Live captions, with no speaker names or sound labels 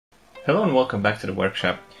Hello and welcome back to the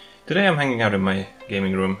workshop. Today I'm hanging out in my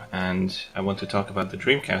gaming room and I want to talk about the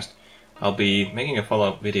Dreamcast. I'll be making a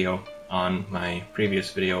follow-up video on my previous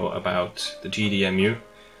video about the GDEMU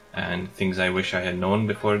and things I wish I had known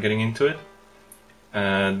before getting into it.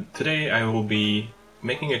 Today I will be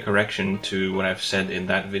making a correction to what I've said in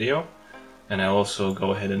that video, and I'll also go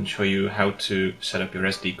ahead and show you how to set up your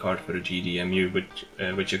SD card for the GDEMU,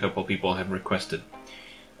 which a couple people have requested.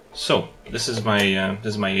 So this is my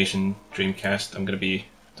Asian Dreamcast. I'm going to be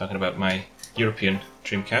talking about my European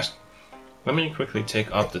Dreamcast. Let me quickly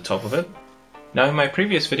take off the top of it. Now, in my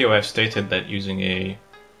previous video I've stated that using a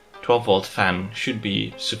 12 volt fan should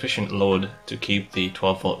be sufficient load to keep the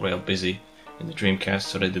 12 volt rail busy in the Dreamcast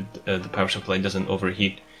so that the power supply doesn't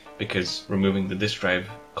overheat, because removing the disk drive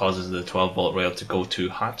causes the 12 volt rail to go too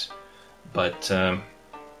hot. But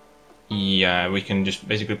yeah, we can just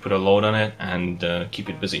basically put a load on it and keep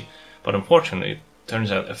it busy. But unfortunately, it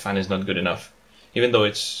turns out a fan is not good enough. Even though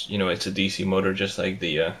it's a DC motor, just like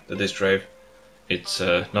the disk drive, it's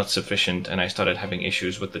not sufficient. And I started having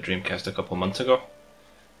issues with the Dreamcast a couple months ago,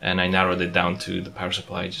 and I narrowed it down to the power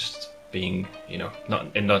supply just being,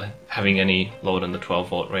 not having any load on the 12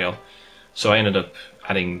 volt rail. So I ended up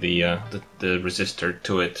adding the resistor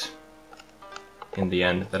to it in the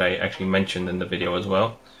end, that I actually mentioned in the video as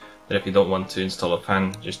well. That if you don't want to install a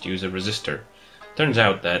fan, just use a resistor. Turns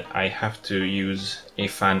out that I have to use a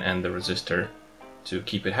fan and the resistor to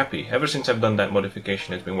keep it happy. Ever since I've done that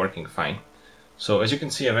modification, it's been working fine. So as you can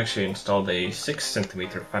see, I've actually installed a 6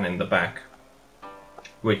 cm fan in the back,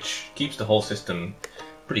 which keeps the whole system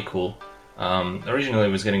pretty cool. Originally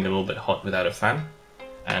it was getting a little bit hot without a fan,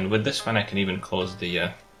 and with this fan I can even close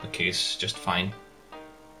the case just fine.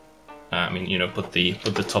 Put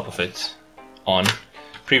the top of it on.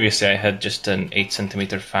 Previously I had just an 8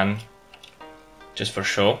 cm fan just for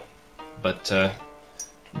show, but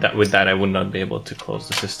with that I would not be able to close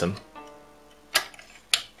the system.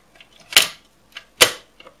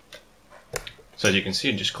 So as you can see,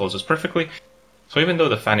 it just closes perfectly. So even though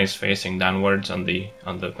the fan is facing downwards on the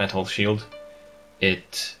metal shield,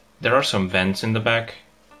 there are some vents in the back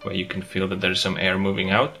where you can feel that there's some air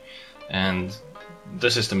moving out, and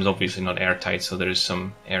the system is obviously not airtight, so there is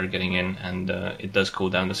some air getting in, and it does cool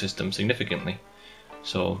down the system significantly.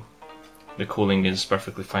 So the cooling is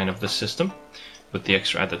perfectly fine of this system with the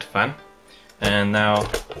extra added fan. And now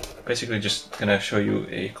basically just gonna show you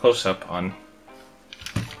a close-up on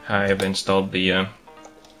how I've installed the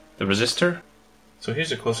resistor. So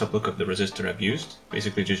here's a close-up look of the resistor I've used.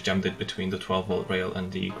 Basically just jammed it between the 12 volt rail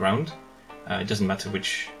and the ground. It doesn't matter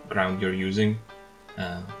which ground you're using,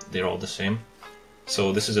 they're all the same.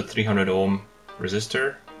 So this is a 300 ohm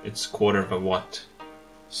resistor. It's 1/4 watt,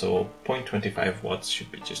 so 0.25 watts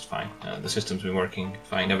should be just fine. The system's been working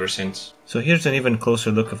fine ever since. So here's an even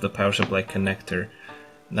closer look of the power supply connector.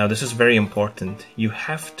 Now this is very important. You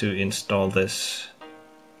have to install this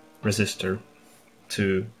resistor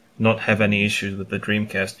to not have any issues with the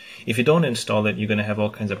Dreamcast. If you don't install it, you're going to have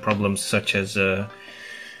all kinds of problems, such as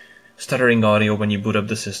stuttering audio when you boot up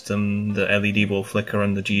the system, the LED will flicker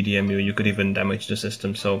on the GDEMU, you could even damage the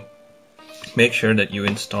system. So make sure that you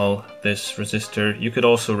install this resistor. You could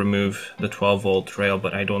also remove the 12 volt rail,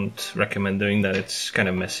 but I don't recommend doing that. It's kind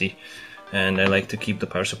of messy, and I like to keep the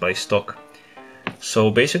power supply stock. So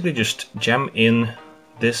basically just jam in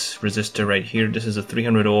this resistor right here. This is a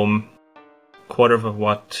 300 ohm 1/4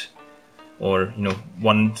 watt, or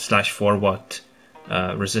 1/4 watt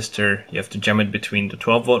resistor. You have to jam it between the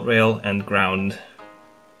 12 volt rail and ground.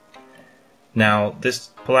 Now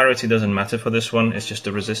this polarity doesn't matter for this one, it's just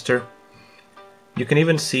a resistor. You can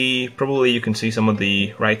even see, probably you can see some of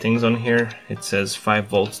the writings on here. It says 5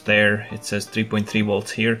 volts there, it says 3.3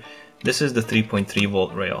 volts here. This is the 3.3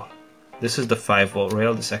 volt rail. This is the 5 volt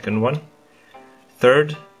rail, the second one.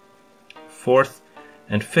 Third, fourth,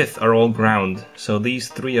 and fifth are all ground. So these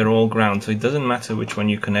three are all ground, so it doesn't matter which one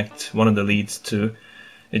you connect one of the leads to.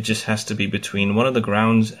 It just has to be between one of the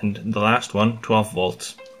grounds and the last one, 12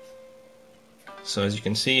 volts. So as you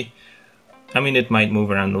can see, it might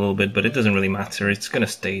move around a little bit, but it doesn't really matter. It's gonna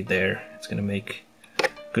stay there. It's gonna make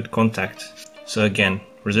good contact. So again,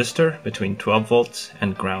 resistor between 12 volts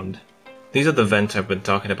and ground. These are the vents I've been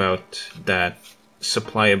talking about that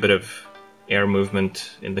supply a bit of air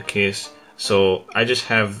movement in the case. So I just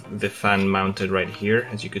have the fan mounted right here,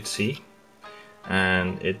 as you could see,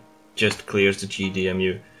 and it just clears the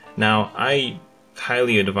GDEMU. Now I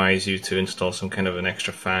highly advise you to install some kind of an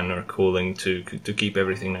extra fan or cooling to keep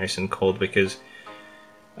everything nice and cold, because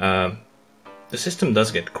the system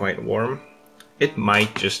does get quite warm. It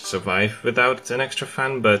might just survive without an extra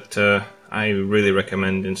fan, but I really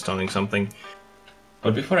recommend installing something.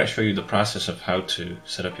 But before I show you the process of how to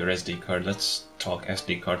set up your SD card, let's talk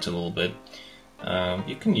SD cards a little bit.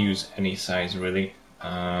 You can use any size really.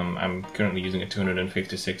 I'm currently using a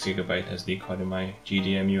 256GB SD card in my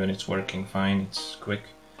GDEMU and it's working fine, it's quick,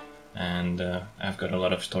 and I've got a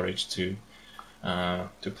lot of storage to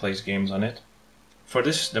place games on it. For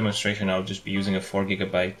this demonstration I'll just be using a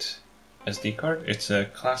 4GB SD card. It's a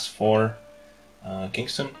class 4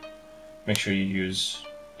 Kingston. Make sure you use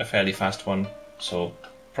a fairly fast one, so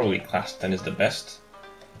probably class 10 is the best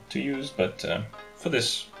to use, but for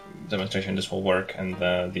this demonstration this will work, and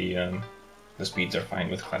the speeds are fine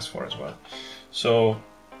with class 4 as well. So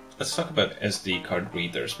let's talk about SD card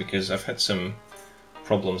readers, because I've had some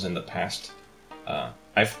problems in the past.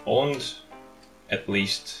 I've owned at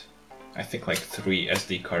least, I think, like 3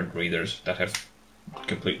 SD card readers that have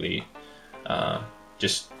completely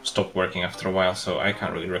just stopped working after a while, so I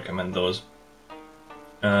can't really recommend those.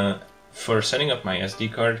 For setting up my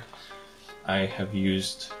SD card, I have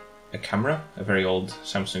used a camera, a very old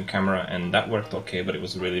Samsung camera, and that worked okay, but it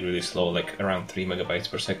was really slow, like around 3 megabytes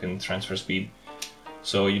per second transfer speed.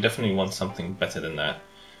 So you definitely want something better than that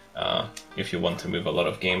if you want to move a lot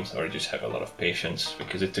of games or just have a lot of patience,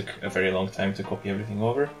 because it took a very long time to copy everything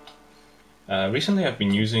over. Recently I've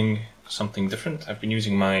been using something different. I've been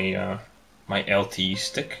using my my LTE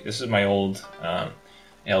stick. This is my old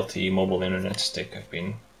LTE mobile internet stick I've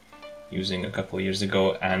been using a couple of years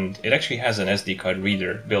ago, and it actually has an SD card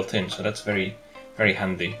reader built in, so that's very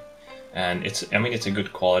handy. And it's a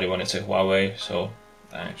good quality one. It's a Huawei, so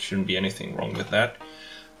it shouldn't be anything wrong with that.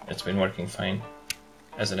 It's been working fine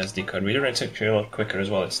as an SD card reader. It's actually a lot quicker as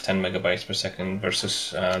well. It's 10 megabytes per second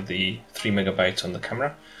versus the 3 megabytes on the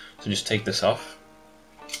camera. So just take this off,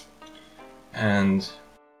 and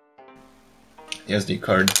the SD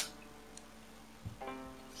card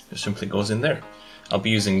just simply goes in there. I'll be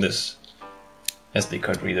using this SD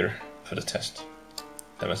card reader for the test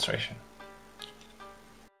demonstration.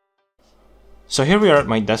 So here we are at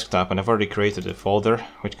my desktop, and I've already created a folder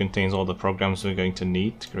which contains all the programs we're going to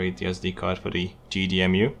need to create the SD card for the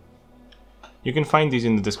GDEMU. You can find these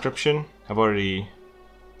in the description. I've already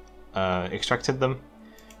extracted them.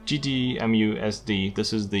 GDEMU SD,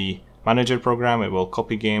 this is the manager program. It will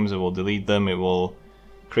copy games, it will delete them, it will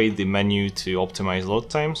create the menu to optimize load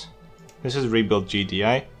times. This is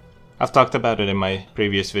RebuildGDI. I've talked about it in my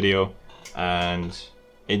previous video, and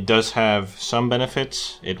it does have some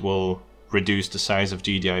benefits. It will reduce the size of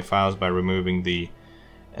GDI files by removing the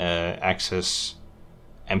access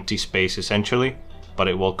empty space essentially, but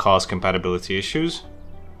it will cause compatibility issues.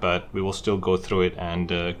 But we will still go through it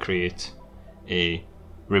and create a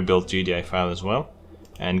RebuildGDI file as well,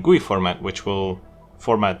 and Guiformat, which will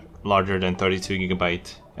format larger than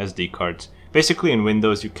 32GB SD cards. Basically in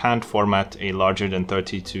Windows you can't format a larger than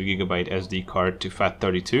 32GB SD card to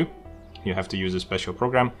FAT32. You have to use a special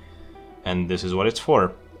program, and this is what it's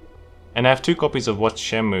for. And I have 2 copies of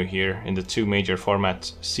WatchGDEMU here in the 2 major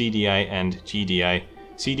formats, CDI and GDI.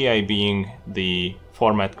 CDI being the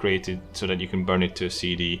format created so that you can burn it to a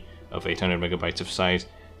CD of 800 megabytes of size.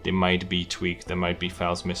 They might be tweaked, there might be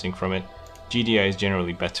files missing from it. GDI is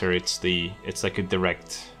generally better. It's like a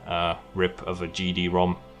direct rip of a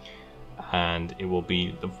GD-ROM, and it will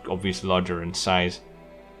be obviously larger in size.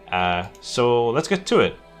 So let's get to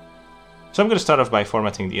it. So I'm going to start off by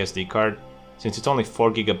formatting the SD card. Since it's only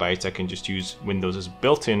 4 gigabytes, I can just use Windows'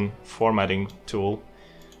 built-in formatting tool.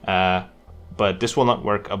 But this will not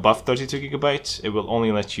work above 32 gigabytes. It will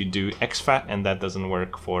only let you do exFAT, and that doesn't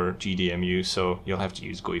work for GDEMU, so you'll have to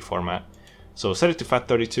use Guiformat. So set it to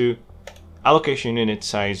FAT32. Allocation unit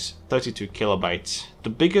size 32 kilobytes. The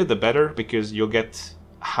bigger the better, because you'll get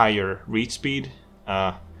higher read speed.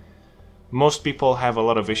 Most people have a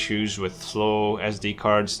lot of issues with slow SD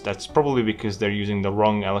cards. That's probably because they're using the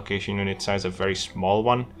wrong allocation unit size, a very small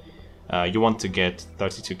one. You want to get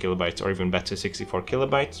 32 kilobytes or even better 64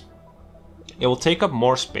 kilobytes. It will take up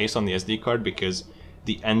more space on the SD card because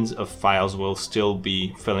the ends of files will still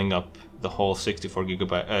be filling up the whole 64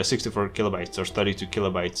 kilobytes or 32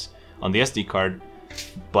 kilobytes on the SD card,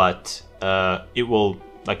 but it will,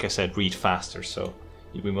 like I said, read faster. So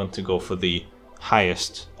we want to go for the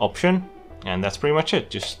highest option, and that's pretty much it.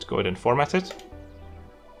 Just go ahead and format it,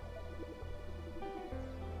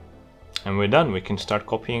 and we're done. We can start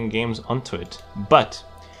copying games onto it. But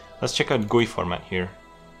let's check out Guiformat here.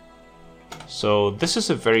 So this is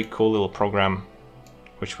a very cool little program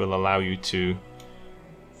which will allow you to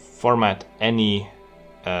format any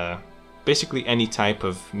basically any type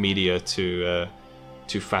of media to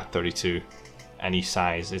FAT32, any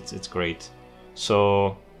size. It's great.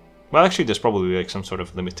 So, well, actually there's probably like some sort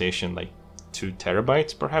of limitation, like 2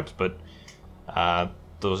 terabytes perhaps, but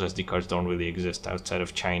Those SD cards don't really exist outside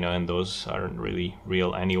of China, and those aren't really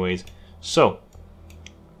real anyways. So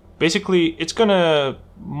basically, it's gonna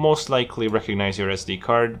most likely recognize your SD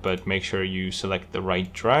card, but make sure you select the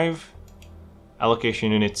right drive.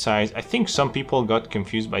 Allocation unit size. I think some people got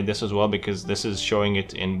confused by this as well, because this is showing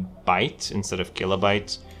it in bytes instead of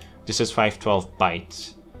kilobytes. This is 512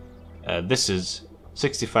 bytes. This is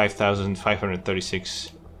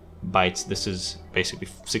 65,536 bytes. This is basically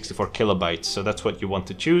 64 kilobytes, so that's what you want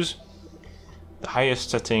to choose. The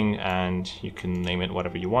highest setting, and you can name it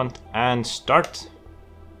whatever you want, and start.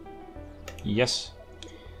 Yes,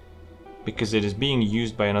 because it is being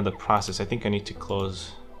used by another process. I think I need to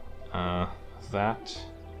close that.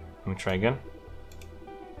 Let me try again.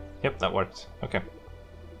 Yep, that worked. Okay,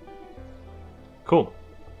 cool.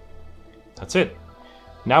 That's it.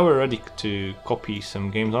 Now we're ready to copy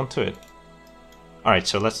some games onto it. Alright,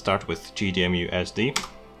 so let's start with GDEMU SD.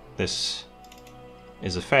 This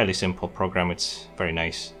is a fairly simple program. It's very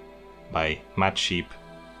nice, by Matchsheep.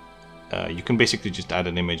 You can basically just add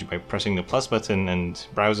an image by pressing the plus button and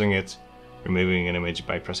browsing it, removing an image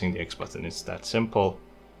by pressing the X button. It's that simple.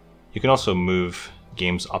 You can also move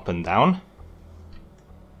games up and down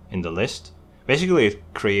in the list. Basically,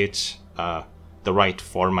 it creates the right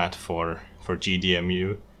format for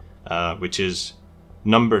GDEMU, which is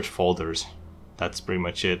numbered folders. That's pretty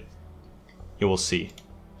much it. You will see.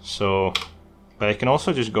 So, but I can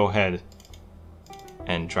also just go ahead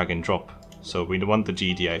and drag and drop. So we want the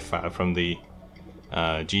GDI file from the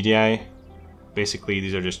GDI. Basically,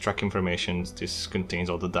 these are just track informations. This contains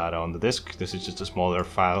all the data on the disk. This is just a smaller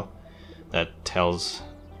file that tells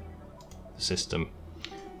the system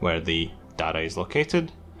where the data is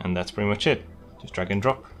located, and that's pretty much it. Just drag and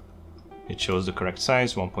drop. It shows the correct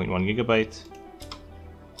size, 1.1 gigabyte.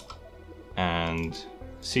 And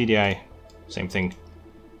CDI, same thing,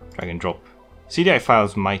 drag and drop. CDI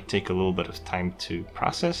files might take a little bit of time to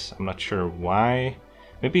process. I'm not sure why.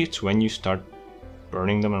 Maybe it's when you start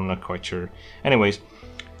burning them, I'm not quite sure. Anyways,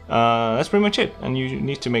 that's pretty much it. And you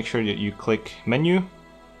need to make sure that you click menu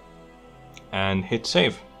and hit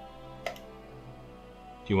save.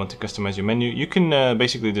 Do you want to customize your menu? You can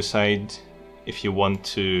basically decide if you want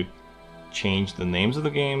to change the names of the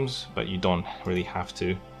games, but you don't really have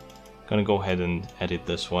to. I'm gonna go ahead and edit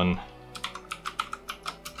this one.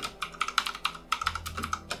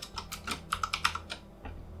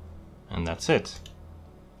 And that's it.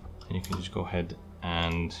 And you can just go ahead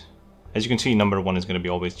and, as you can see, number 1 is going to be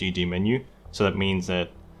always GD menu. So that means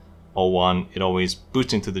that O1, it always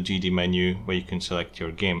boots into the GD menu where you can select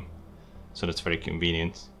your game. So that's very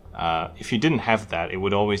convenient. If you didn't have that, it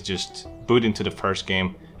would always just boot into the first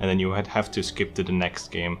game, and then you would have to skip to the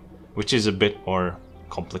next game, which is a bit more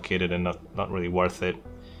complicated and not really worth it.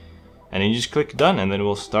 And then you just click done, and then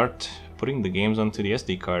we'll start putting the games onto the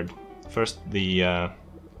SD card. First the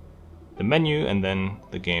menu, and then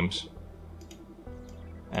the games.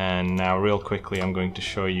 And now real quickly I'm going to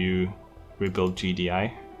show you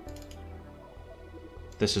RebuildGDI.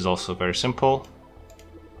 This is also very simple.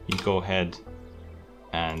 You go ahead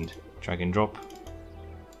and drag and drop.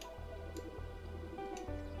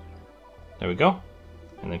 There we go.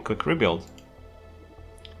 And then click rebuild.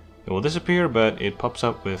 It will disappear, but it pops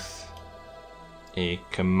up with a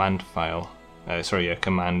command file, a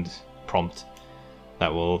command prompt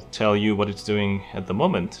that will tell you what it's doing at the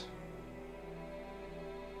moment.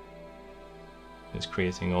 It's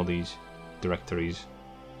creating all these directories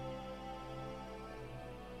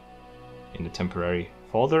in the temporary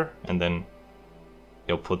folder, and then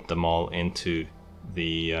you'll put them all into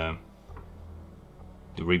the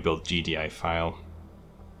RebuildGDI file.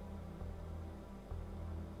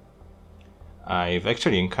 I've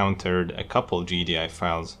actually encountered a couple GDI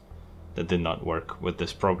files that did not work with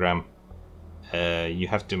this program. You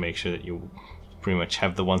have to make sure that you pretty much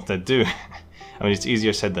have the ones that do. I mean, it's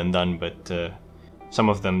easier said than done, but some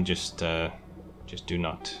of them just do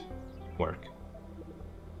not work.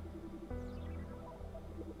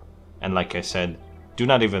 And like I said, do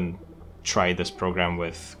not even try this program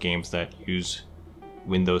with games that use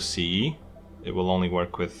Windows CE. It will only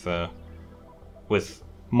work with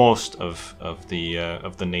most of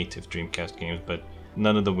the native Dreamcast games, but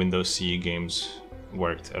none of the Windows CE games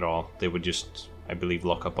worked at all. They would just, I believe,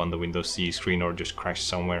 lock up on the Windows CE screen or just crash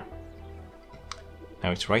somewhere.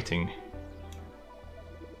 Now it's writing.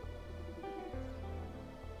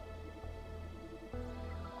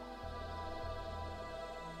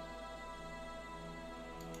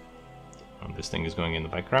 And this thing is going in the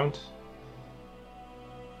background.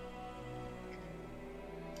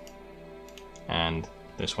 And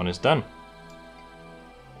this one is done.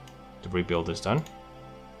 The rebuild is done.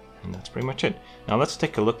 And that's pretty much it. Now let's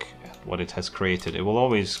take a look at what it has created. It will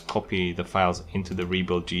always copy the files into the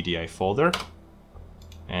RebuildGDI folder.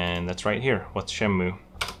 And that's right here. What's Shenmue?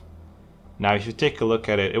 Now if you take a look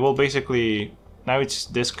at it, it will basically... Now it's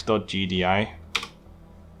disk.gdi.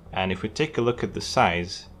 And if we take a look at the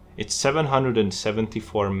size, it's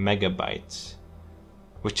 774 megabytes.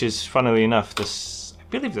 Which is, funnily enough, this... I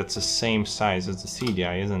believe that's the same size as the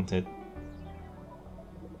CDI, isn't it?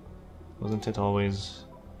 Wasn't it always...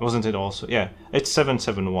 Wasn't it also... Yeah, it's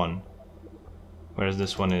 771. Whereas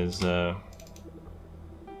this one is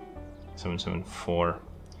 774.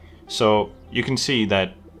 So you can see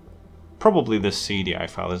that probably this CDI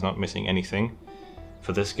file is not missing anything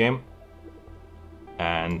for this game.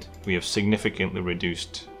 And we have significantly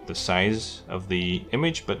reduced the size of the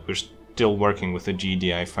image, but we're still working with the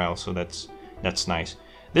GDI file, so that's nice.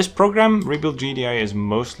 This program, RebuildGDI, is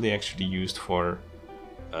mostly actually used for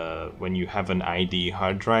when you have an ID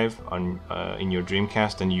hard drive on in your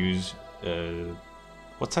Dreamcast and use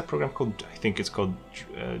what's that program called? I think it's called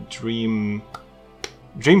Dreamshell.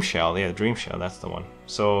 Yeah, Dreamshell. That's the one.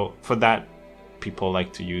 So for that, people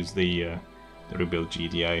like to use the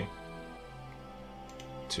RebuildGDI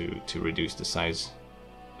to reduce the size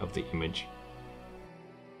of the image.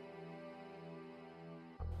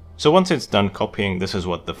 So once it's done copying, this is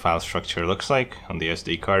what the file structure looks like on the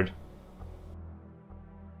SD card.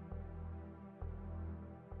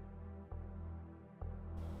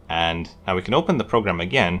 And now we can open the program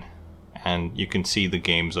again, and you can see the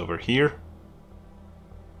games over here.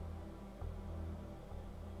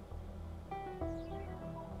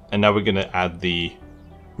 And now we're going to add the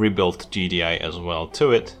RebuildGDI as well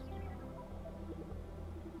to it.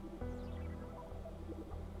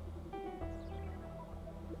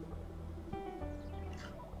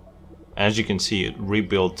 As you can see, it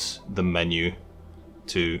rebuilds the menu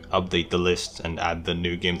to update the list and add the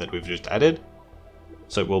new game that we've just added.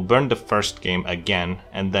 So it will burn the first game again,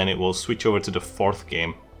 and then it will switch over to the fourth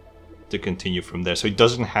game to continue from there. So it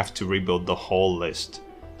doesn't have to rebuild the whole list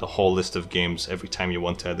of games every time you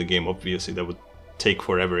want to add the game. Obviously that would take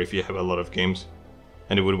forever if you have a lot of games,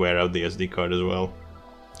 and it would wear out the SD card as well.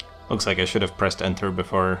 Looks like I should have pressed enter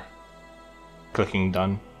before clicking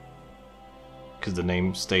done, because the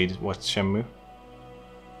name stayed What's Shenmue.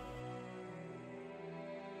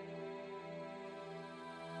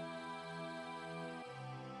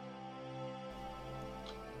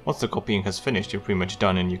 Once the copying has finished, you're pretty much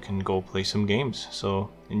done and you can go play some games. So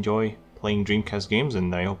enjoy playing Dreamcast games,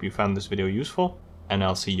 and I hope you found this video useful. And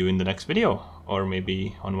I'll see you in the next video, or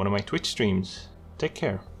maybe on one of my Twitch streams. Take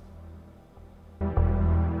care.